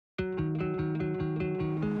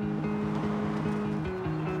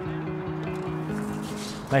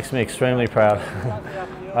Makes me extremely proud.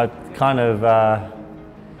 I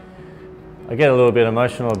get a little bit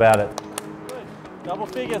emotional about it. Good. Double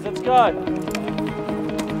figures, let's go.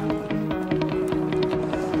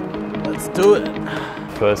 Let's do it.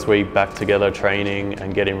 First week back together training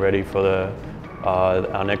and getting ready for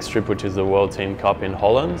our next trip, which is the World Team Cup in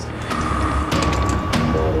Holland.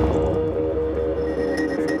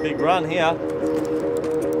 Big run here.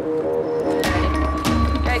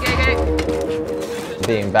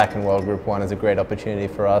 Being back in World Group 1 is a great opportunity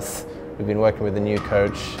for us. We've been working with a new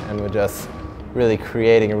coach and we're just really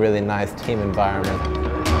creating a really nice team environment.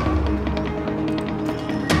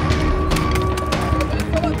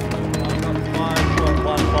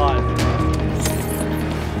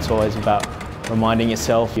 It's always about reminding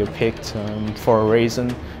yourself you're picked for a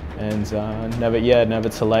reason, and never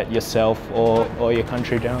to let yourself or your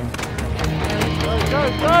country down. Go, go,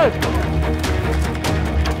 go!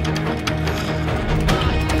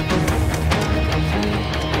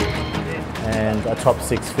 And a top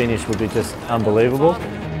 6 finish would be just unbelievable.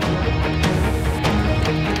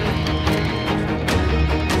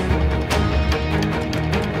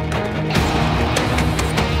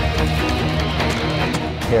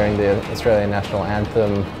 Hearing the Australian national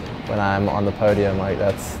anthem when I'm on the podium, like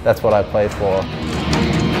that's what I play for.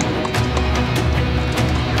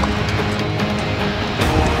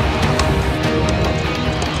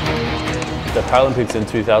 The Paralympics in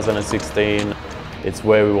 2016, it's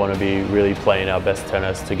where we want to be really playing our best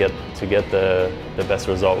tennis to get the best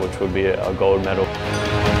result, which would be a gold medal.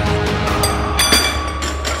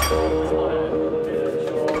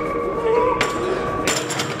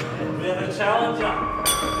 We have a challenger.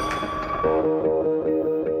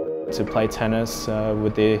 To play tennis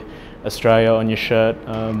with the Australia on your shirt,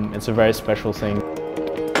 it's a very special thing.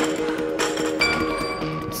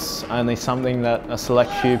 It's only something that a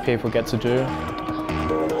select few people get to do.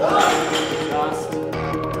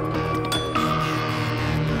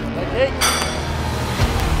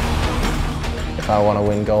 If I want to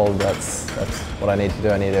win gold, that's what I need to do.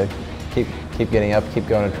 I need to keep getting up, keep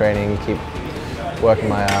going to training, keep working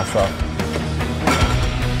my ass off.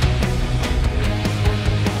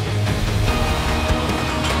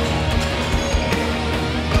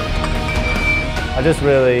 I just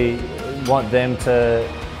really want them to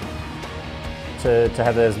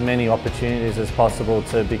have as many opportunities as possible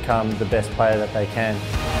to become the best player that they can.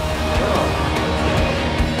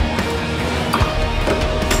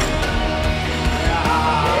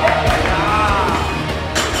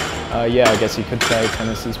 Yeah, I guess you could say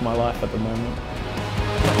tennis is my life at the moment.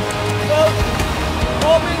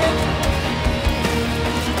 4 minutes.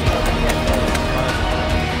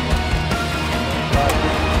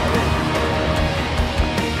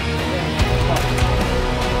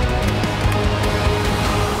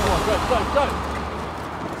 Go, go, go.